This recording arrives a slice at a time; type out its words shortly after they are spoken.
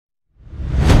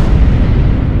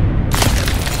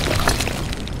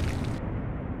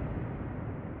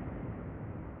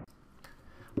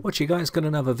What you guys, got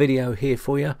another video here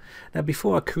for you. Now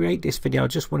before I create this video, I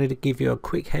just wanted to give you a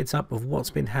quick heads up of what's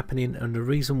been happening and the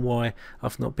reason why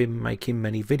I've not been making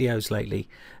many videos lately.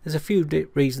 There's a few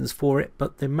reasons for it,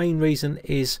 but the main reason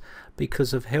is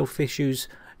because of health issues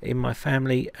in my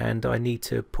family, and I need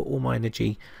to put all my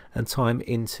energy and time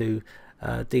into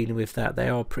dealing with that. They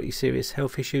are pretty serious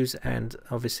health issues, and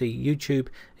obviously YouTube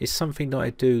is something that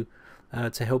I do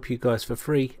to help you guys for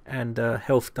free, and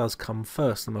health does come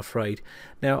first, I'm afraid.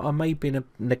 Now I may have been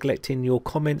neglecting your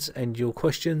comments and your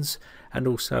questions, and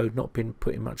also not been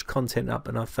putting much content up,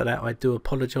 and for that I do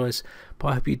apologize, but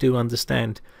I hope you do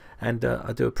understand, and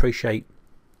I do appreciate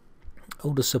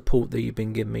all the support that you've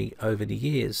been giving me over the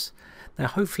years. Now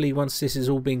hopefully once this has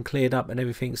all been cleared up and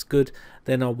everything's good,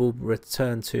 then I will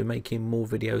return to making more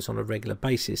videos on a regular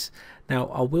basis. Now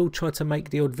I will try to make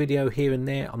the odd video here and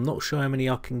there. I'm not sure how many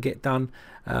I can get done,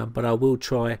 but I will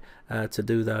try to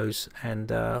do those,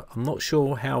 and I'm not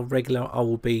sure how regular I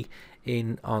will be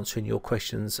in answering your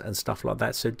questions and stuff like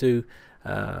that, so do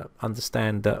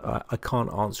understand that I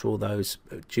can't answer all those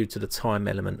due to the time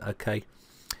element. Okay,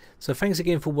 so thanks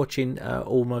again for watching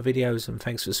all my videos, and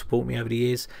thanks for supporting me over the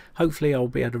years. Hopefully I'll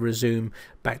be able to resume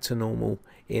back to normal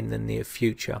in the near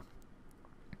future.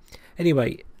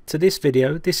 Anyway, to this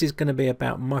video, this is going to be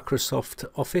about Microsoft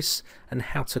Office and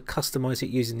how to customize it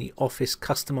using the Office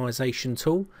customization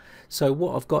tool. So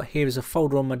what I've got here is a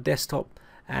folder on my desktop,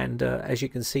 and as you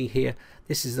can see here,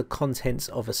 this is the contents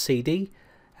of a CD,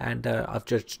 and I've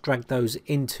just dragged those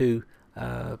into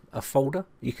a folder.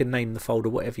 You can name the folder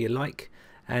whatever you like,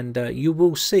 and you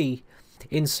will see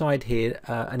inside here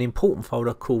an important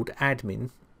folder called admin,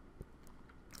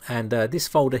 and this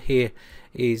folder here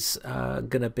is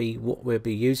going to be what we'll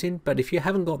be using. But if you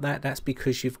haven't got that, that's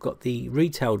because you've got the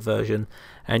retailed version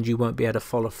and you won't be able to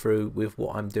follow through with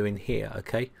what I'm doing here.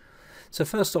 Okay, so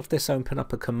first off, let's open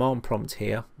up a command prompt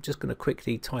here. I'm just going to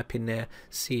quickly type in there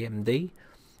CMD,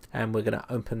 and we're going to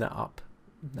open that up.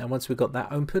 Now once we've got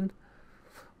that open,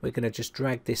 we're going to just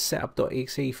drag this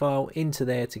setup.exe file into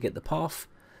there to get the path,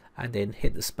 and then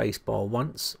hit the space bar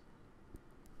once,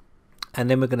 and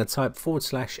then we're going to type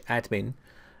 /admin,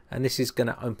 and this is going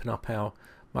to open up our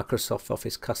Microsoft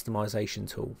Office customization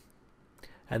tool,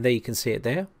 and there you can see it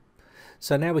there.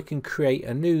 So now we can create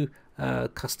a new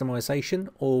customization,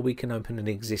 or we can open an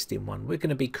existing one. We're going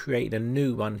to be creating a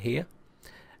new one here,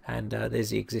 and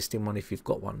there's the existing one if you've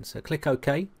got one, so click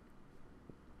OK.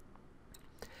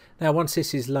 Now once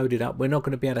this is loaded up, we're not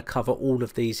going to be able to cover all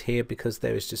of these here because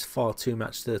there is just far too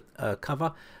much to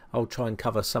cover. I'll try and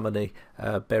cover some of the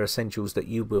bare essentials that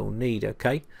you will need.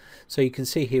 Okay, so you can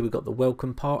see here we've got the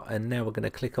welcome part, and now we're going to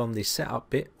click on the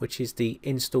setup bit, which is the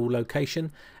install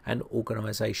location and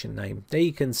organization name. There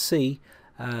you can see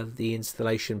the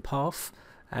installation path,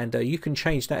 and you can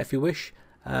change that if you wish.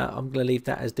 I'm going to leave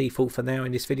that as default for now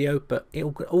in this video, but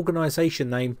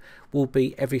organization name will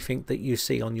be everything that you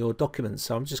see on your documents.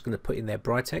 So I'm just going to put in there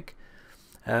Britec.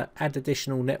 Add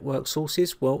additional network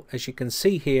sources. Well, as you can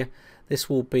see here, this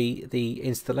will be the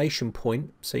installation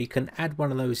point, so you can add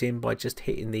one of those in by just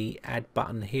hitting the add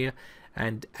button here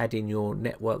and add in your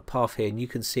network path here, and you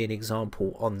can see an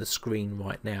example on the screen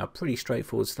right now. Pretty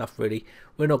straightforward stuff really.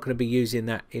 We're not going to be using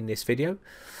that in this video,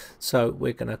 so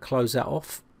we're going to close that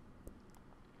off.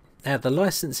 Now the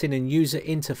licensing and user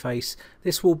interface,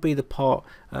 this will be the part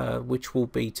which will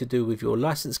be to do with your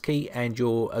license key and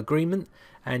your agreement,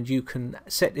 and you can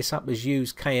set this up as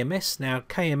use KMS. Now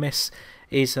KMS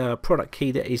is a product key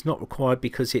that is not required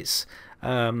because it's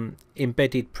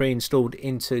embedded pre-installed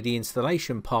into the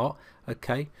installation part.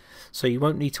 Okay, so you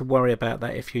won't need to worry about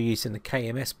that if you're using the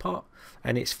KMS part,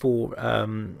 and it's for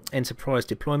enterprise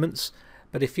deployments.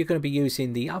 But if you're going to be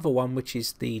using the other one, which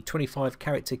is the 25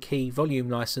 character key volume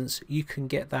license, you can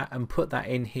get that and put that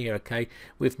in here, okay,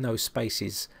 with no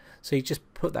spaces. So you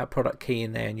just put that product key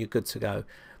in there and you're good to go.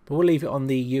 But we'll leave it on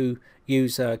the use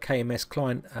KMS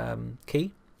client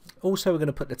key. Also, we're going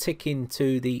to put the tick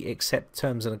into the accept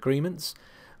terms and agreements,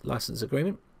 license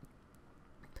agreement.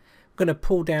 I'm going to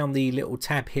pull down the little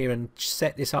tab here and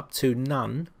set this up to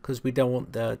none because we don't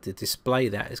want to display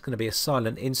that. It's going to be a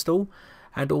silent install.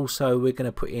 And also we're going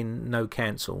to put in no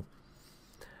cancel.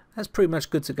 That's pretty much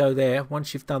good to go there.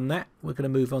 Once you've done that, we're going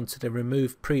to move on to the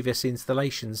remove previous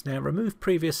installations. Now remove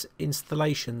previous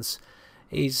installations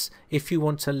is if you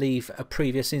want to leave a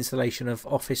previous installation of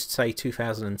Office, say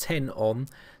 2010 on,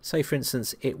 say for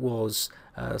instance it was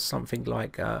something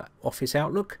like Office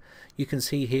Outlook. You can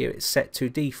see here it's set to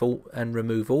default and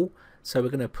remove all, so we're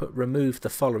going to put remove the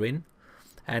following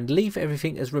and leave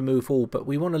everything as remove all, but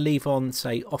we want to leave on,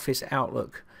 say, Office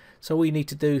Outlook. So all you need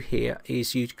to do here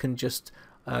is you can just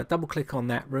double click on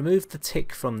that, remove the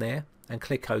tick from there, and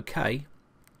click OK.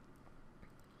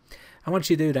 And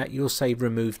once you do that, you'll say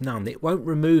remove none. It won't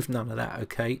remove none of that,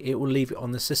 okay? It will leave it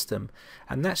on the system.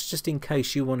 And that's just in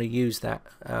case you want to use that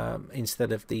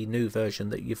instead of the new version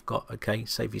that you've got, okay?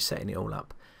 Save you setting it all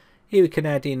up. Here we can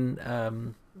add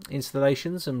in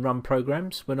installations and run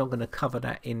programs. We're not going to cover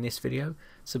that in this video.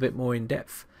 It's a bit more in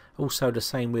depth. Also the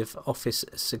same with Office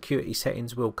security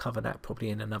settings. We'll cover that probably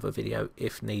in another video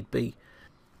if need be.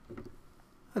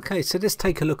 Okay, so let's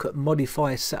take a look at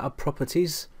modify setup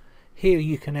properties. Here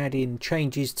you can add in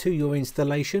changes to your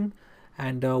installation,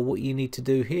 and what you need to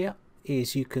do here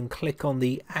is you can click on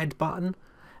the add button,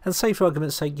 and say for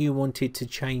argument's sake you wanted to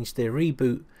change the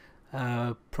reboot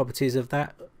properties of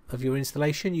your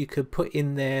installation. You could put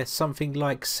in there something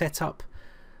like setup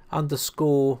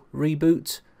underscore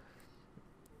reboot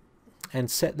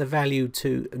and set the value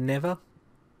to never,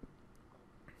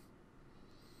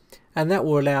 and that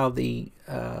will allow the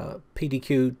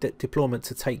PDQ deployment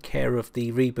to take care of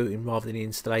the rebooting rather than the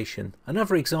installation.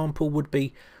 Another example would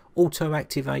be auto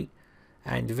activate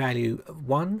and value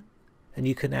 1, and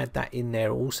you can add that in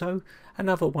there also. And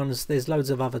other ones, there's loads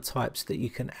of other types that you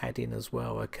can add in as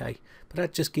well, okay? But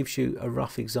that just gives you a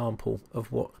rough example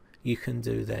of what you can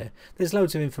do there. There's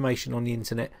loads of information on the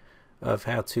internet of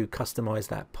how to customize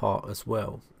that part as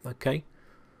well, okay?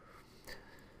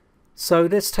 So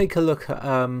let's take a look at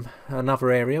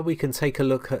another area. We can take a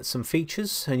look at some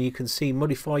features, and you can see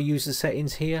modify user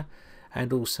settings here,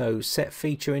 and also set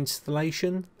feature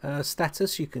installation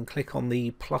status. You can click on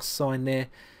the plus sign there,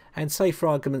 and say for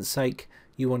argument's sake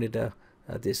you wanted to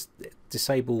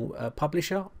disable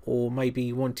publisher, or maybe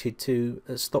you wanted to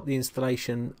stop the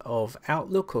installation of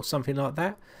Outlook or something like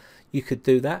that. You could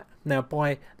do that. Now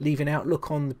by leaving Outlook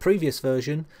on the previous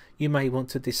version, you may want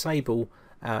to disable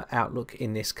Outlook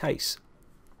in this case.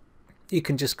 You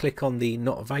can just click on the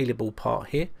not available part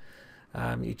here.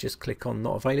 You just click on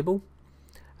not available,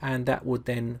 and that would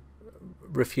then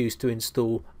refuse to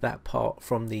install that part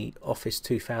from the Office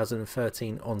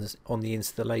 2013 on the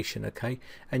installation, okay,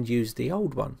 and use the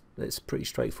old one. That's pretty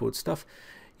straightforward stuff.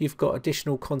 You've got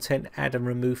additional content, add and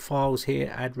remove files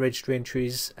here, add registry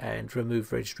entries and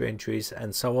remove registry entries,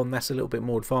 and so on. That's a little bit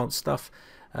more advanced stuff.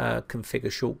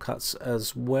 Configure shortcuts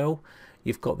as well.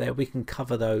 You've got there. We can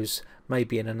cover those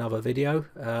maybe in another video.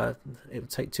 It would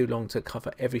take too long to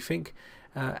cover everything.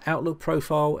 Outlook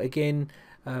profile, again,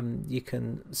 you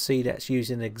can see that's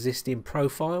using an existing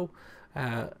profile.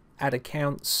 Add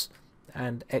accounts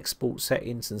and export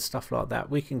settings and stuff like that.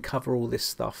 We can cover all this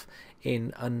stuff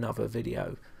in another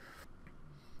video.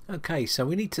 Okay, so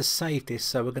we need to save this,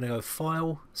 so we're going to go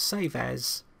File, Save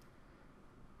As,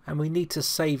 and we need to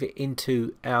save it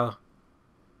into our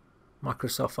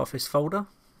Microsoft Office folder,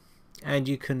 and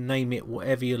you can name it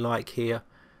whatever you like here,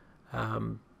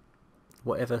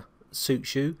 whatever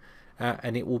suits you,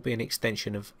 and it will be an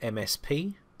extension of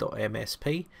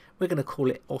msp.msp. We're going to call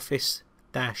it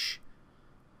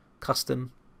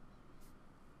Office-Custom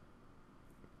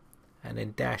and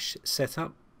then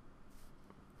 -setup,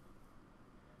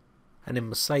 and then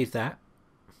we'll save that,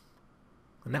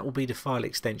 and that will be the file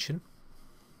extension.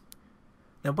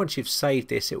 Now once you've saved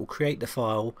this, it will create the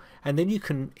file, and then you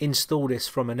can install this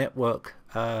from a network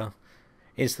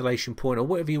installation point, or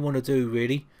whatever you want to do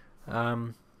really.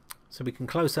 So we can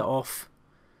close that off,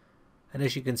 and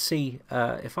as you can see,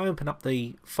 if I open up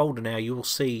the folder now, you will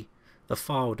see the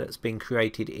file that's been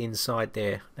created inside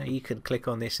there. Now you can click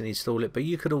on this and install it, but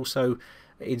you could also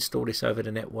install this over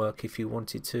the network if you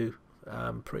wanted to.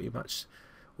 Pretty much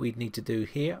we'd need to do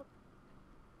here.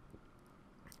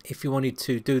 If you wanted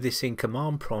to do this in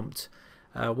command prompt,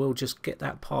 we'll just get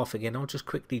that path again. I'll just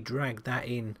quickly drag that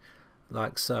in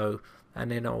like so,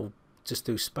 and then I'll just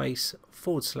do space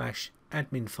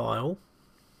 /admin file,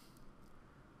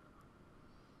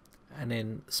 and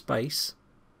then space,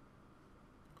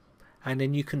 and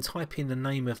then you can type in the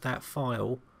name of that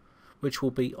file, which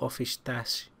will be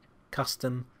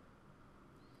Office-Custom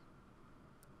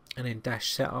and then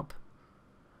 -setup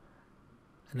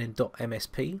and then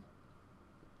 .msp.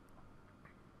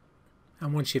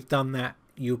 And once you've done that,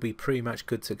 you'll be pretty much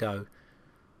good to go,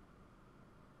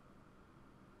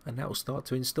 and that will start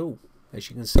to install, as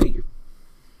you can see.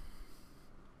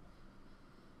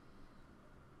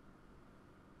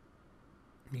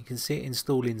 You can see it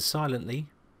installing silently.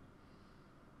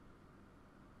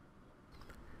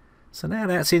 So now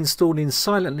that's installing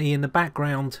silently in the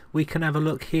background, we can have a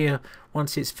look here.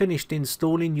 Once it's finished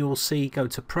installing, you'll see go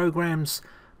to Programs,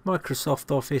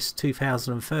 Microsoft Office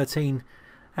 2013,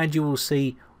 and you will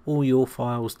see all your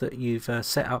files that you've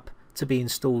set up to be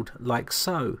installed like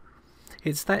so.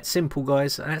 It's that simple,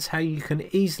 guys. That's how you can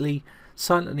easily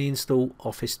silently install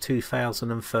Office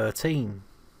 2013.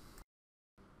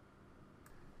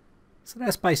 So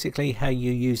that's basically how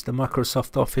you use the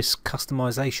Microsoft Office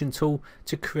customization tool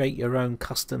to create your own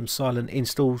custom silent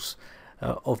installs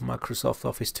of Microsoft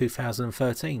Office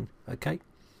 2013. Okay,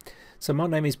 so my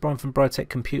name is Brian from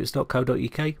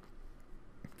briteccomputers.co.uk.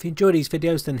 If you enjoy these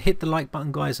videos, then hit the like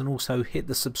button, guys, and also hit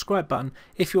the subscribe button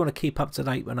if you want to keep up to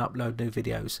date when I upload new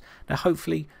videos. Now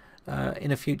hopefully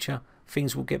in the future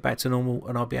things will get back to normal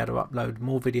and I'll be able to upload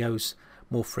more videos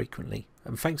more frequently.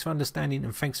 And thanks for understanding,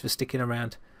 and thanks for sticking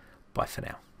around. Bye for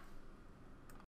now.